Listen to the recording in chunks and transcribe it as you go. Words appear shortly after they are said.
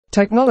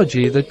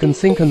Technology that can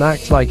think and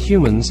act like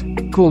humans,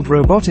 called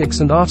robotics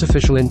and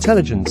artificial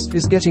intelligence,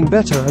 is getting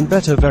better and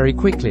better very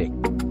quickly.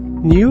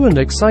 New and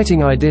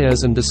exciting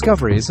ideas and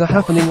discoveries are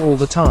happening all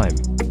the time.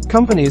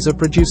 Companies are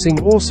producing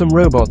awesome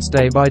robots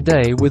day by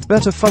day with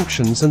better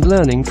functions and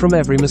learning from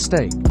every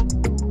mistake.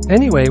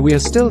 Anyway, we are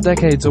still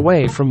decades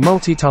away from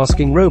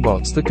multitasking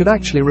robots that could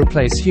actually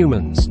replace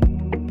humans.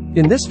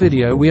 In this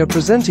video we are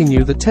presenting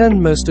you the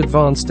 10 most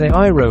advanced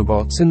AI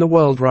robots in the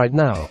world right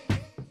now.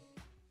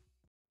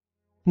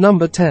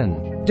 Number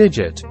 10.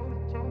 Digit.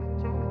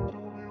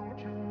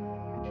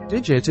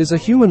 Digit is a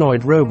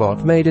humanoid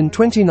robot made in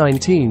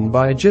 2019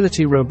 by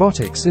Agility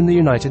Robotics in the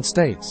United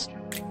States.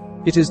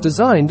 It is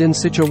designed in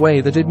such a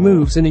way that it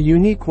moves in a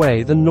unique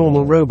way than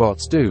normal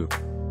robots do.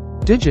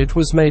 Digit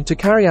was made to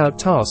carry out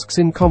tasks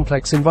in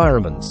complex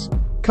environments.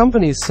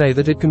 Companies say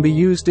that it can be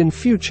used in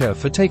future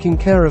for taking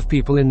care of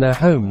people in their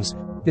homes,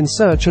 in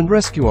search and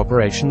rescue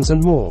operations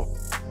and more.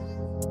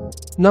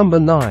 Number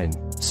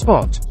 9.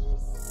 Spot.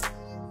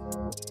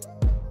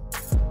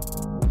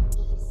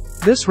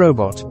 This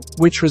robot,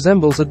 which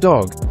resembles a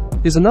dog,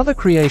 is another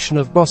creation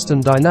of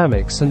Boston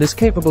Dynamics and is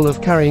capable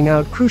of carrying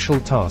out crucial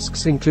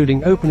tasks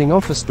including opening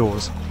office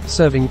doors,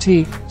 serving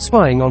tea,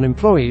 spying on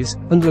employees,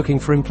 and looking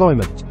for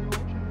employment.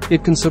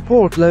 It can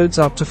support loads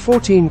up to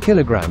 14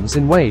 kilograms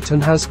in weight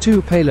and has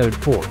 2 payload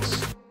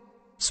ports.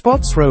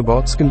 Spot's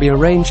robots can be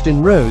arranged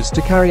in rows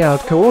to carry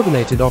out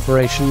coordinated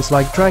operations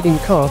like dragging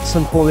carts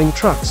and hauling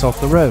trucks off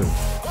the road.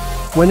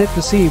 When it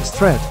perceives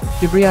threat,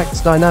 it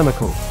reacts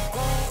dynamically.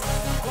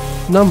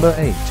 Number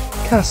 8.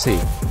 Cassie.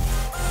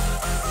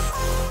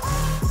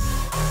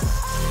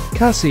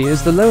 Cassie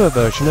is the lower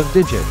version of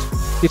Digit.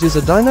 It is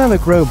a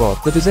dynamic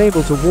robot that is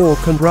able to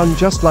walk and run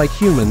just like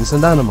humans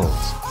and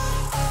animals.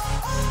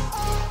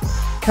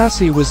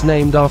 Cassie was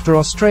named after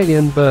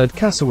Australian bird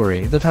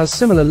cassowary that has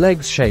similar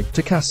legs shaped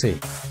to Cassie.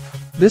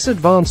 This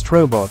advanced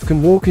robot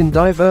can walk in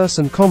diverse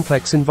and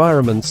complex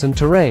environments and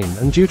terrain,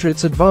 and due to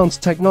its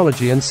advanced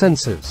technology and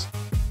sensors,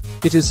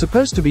 it is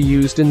supposed to be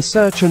used in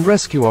search and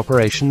rescue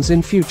operations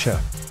in future.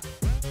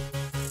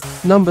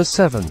 Number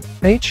 7.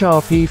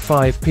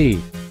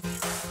 HRP-5P.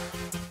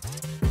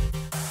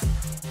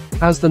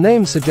 As the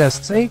name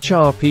suggests,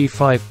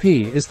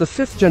 HRP-5P is the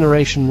 5th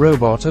generation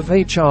robot of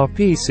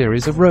HRP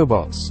series of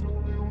robots.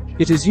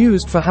 It is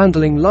used for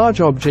handling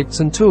large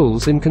objects and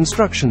tools in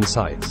construction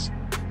sites.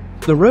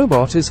 The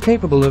robot is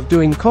capable of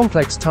doing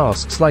complex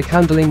tasks like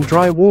handling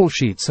dry wall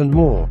sheets and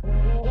more.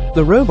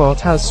 The robot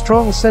has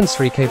strong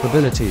sensory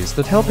capabilities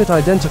that help it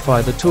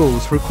identify the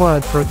tools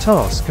required for a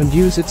task and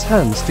use its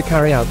hands to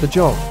carry out the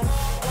job.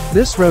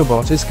 This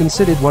robot is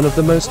considered one of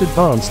the most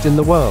advanced in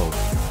the world.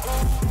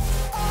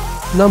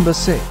 Number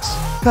 6.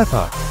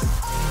 Pepper.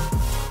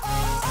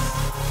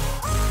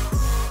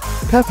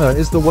 Pepper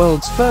is the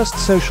world's first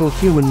social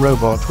human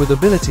robot with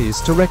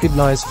abilities to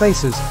recognize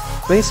faces,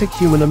 basic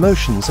human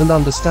emotions, and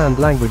understand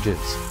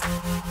languages.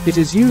 It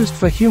is used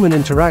for human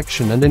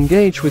interaction and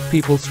engage with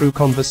people through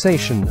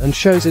conversation, and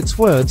shows its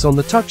words on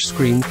the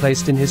touchscreen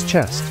placed in his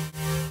chest.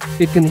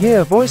 It can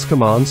hear voice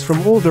commands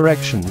from all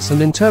directions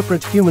and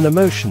interpret human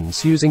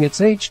emotions using its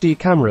HD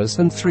cameras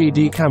and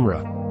 3D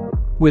camera.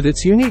 With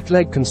its unique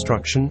leg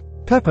construction,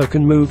 Pepper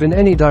can move in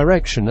any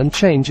direction and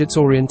change its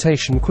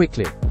orientation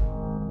quickly.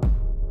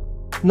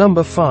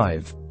 Number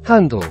 5.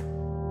 Handle.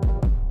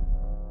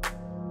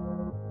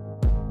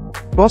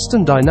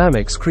 Boston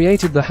Dynamics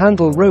created the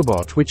Handle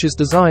robot, which is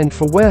designed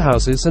for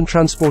warehouses and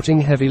transporting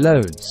heavy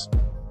loads.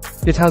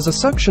 It has a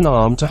suction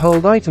arm to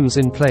hold items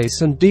in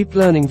place and deep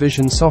learning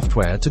vision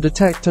software to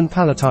detect and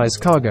palletize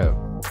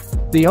cargo.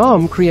 The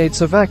arm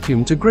creates a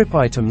vacuum to grip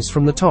items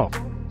from the top.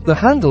 The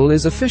Handle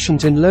is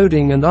efficient in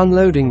loading and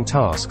unloading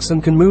tasks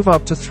and can move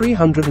up to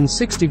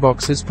 360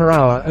 boxes per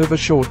hour over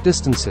short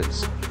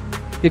distances.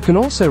 It can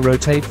also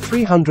rotate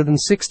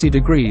 360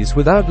 degrees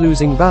without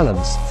losing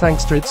balance,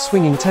 thanks to its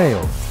swinging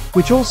tail,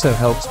 which also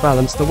helps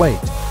balance the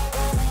weight.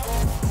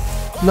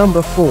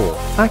 Number 4.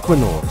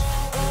 Aquanaut.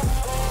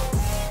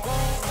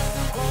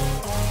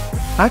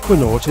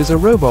 Aquanaut is a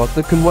robot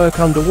that can work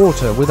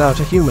underwater without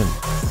a human.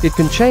 It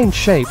can change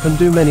shape and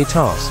do many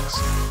tasks.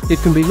 It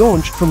can be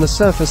launched from the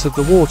surface of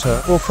the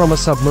water or from a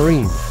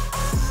submarine.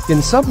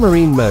 In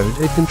submarine mode,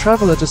 it can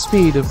travel at a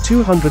speed of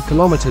 200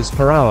 km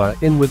per hour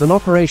with an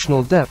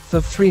operational depth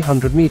of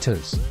 300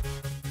 meters.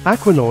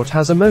 Aquanaut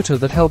has a motor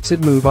that helps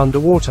it move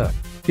underwater.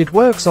 It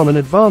works on an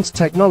advanced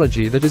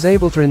technology that is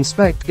able to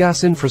inspect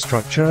gas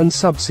infrastructure and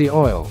subsea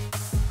oil.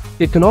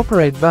 It can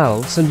operate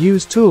valves and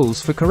use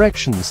tools for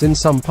corrections in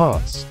some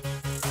parts.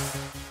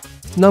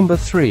 Number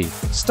 3.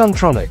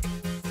 Stuntronic.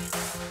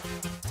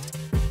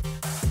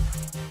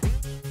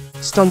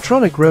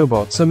 Stuntronic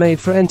robots are made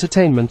for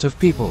entertainment of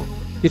people.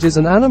 It is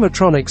an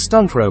animatronic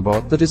stunt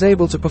robot that is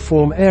able to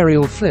perform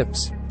aerial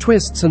flips,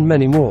 twists, and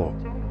many more.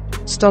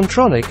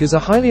 Stuntronic is a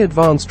highly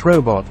advanced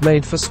robot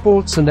made for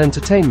sports and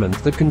entertainment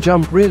that can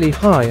jump really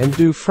high and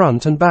do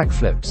front and back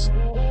flips.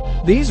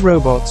 These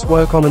robots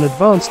work on an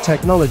advanced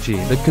technology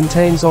that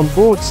contains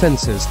onboard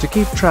sensors to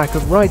keep track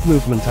of right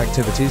movement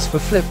activities for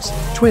flips,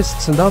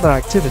 twists, and other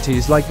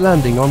activities like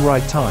landing on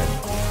right time.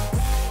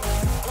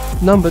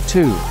 Number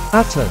 2.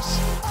 Atlas.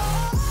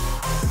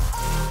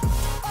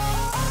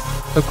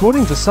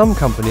 According to some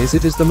companies,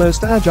 it is the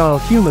most agile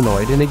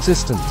humanoid in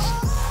existence.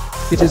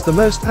 It is the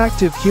most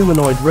active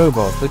humanoid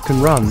robot that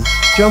can run,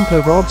 jump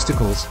over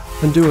obstacles,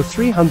 and do a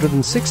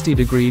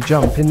 360-degree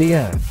jump in the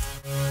air.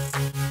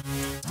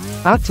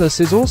 Atlas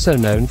is also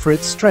known for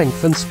its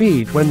strength and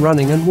speed when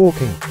running and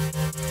walking.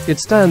 It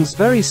stands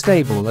very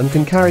stable and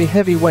can carry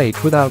heavy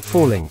weight without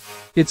falling.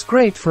 It's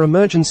great for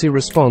emergency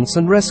response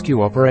and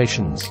rescue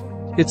operations.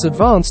 Its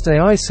advanced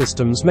AI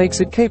systems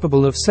makes it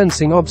capable of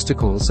sensing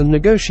obstacles and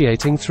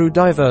negotiating through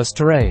diverse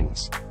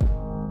terrains.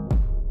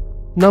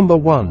 Number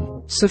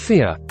 1.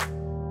 Sophia.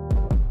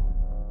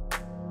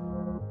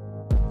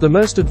 The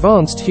most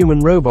advanced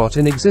human robot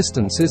in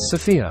existence is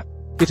Sophia.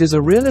 It is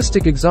a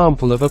realistic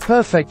example of a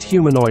perfect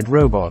humanoid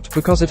robot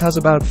because it has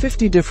about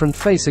 50 different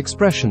face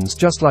expressions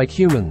just like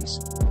humans.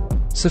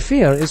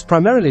 Sophia is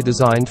primarily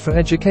designed for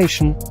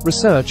education,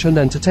 research and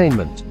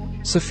entertainment.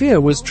 Sophia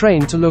was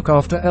trained to look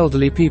after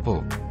elderly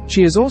people.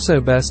 She is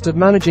also best at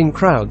managing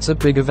crowds at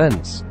big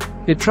events.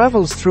 It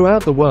travels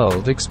throughout the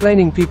world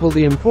explaining people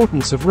the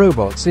importance of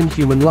robots in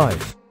human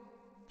life.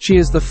 She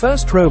is the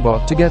first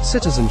robot to get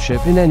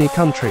citizenship in any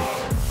country.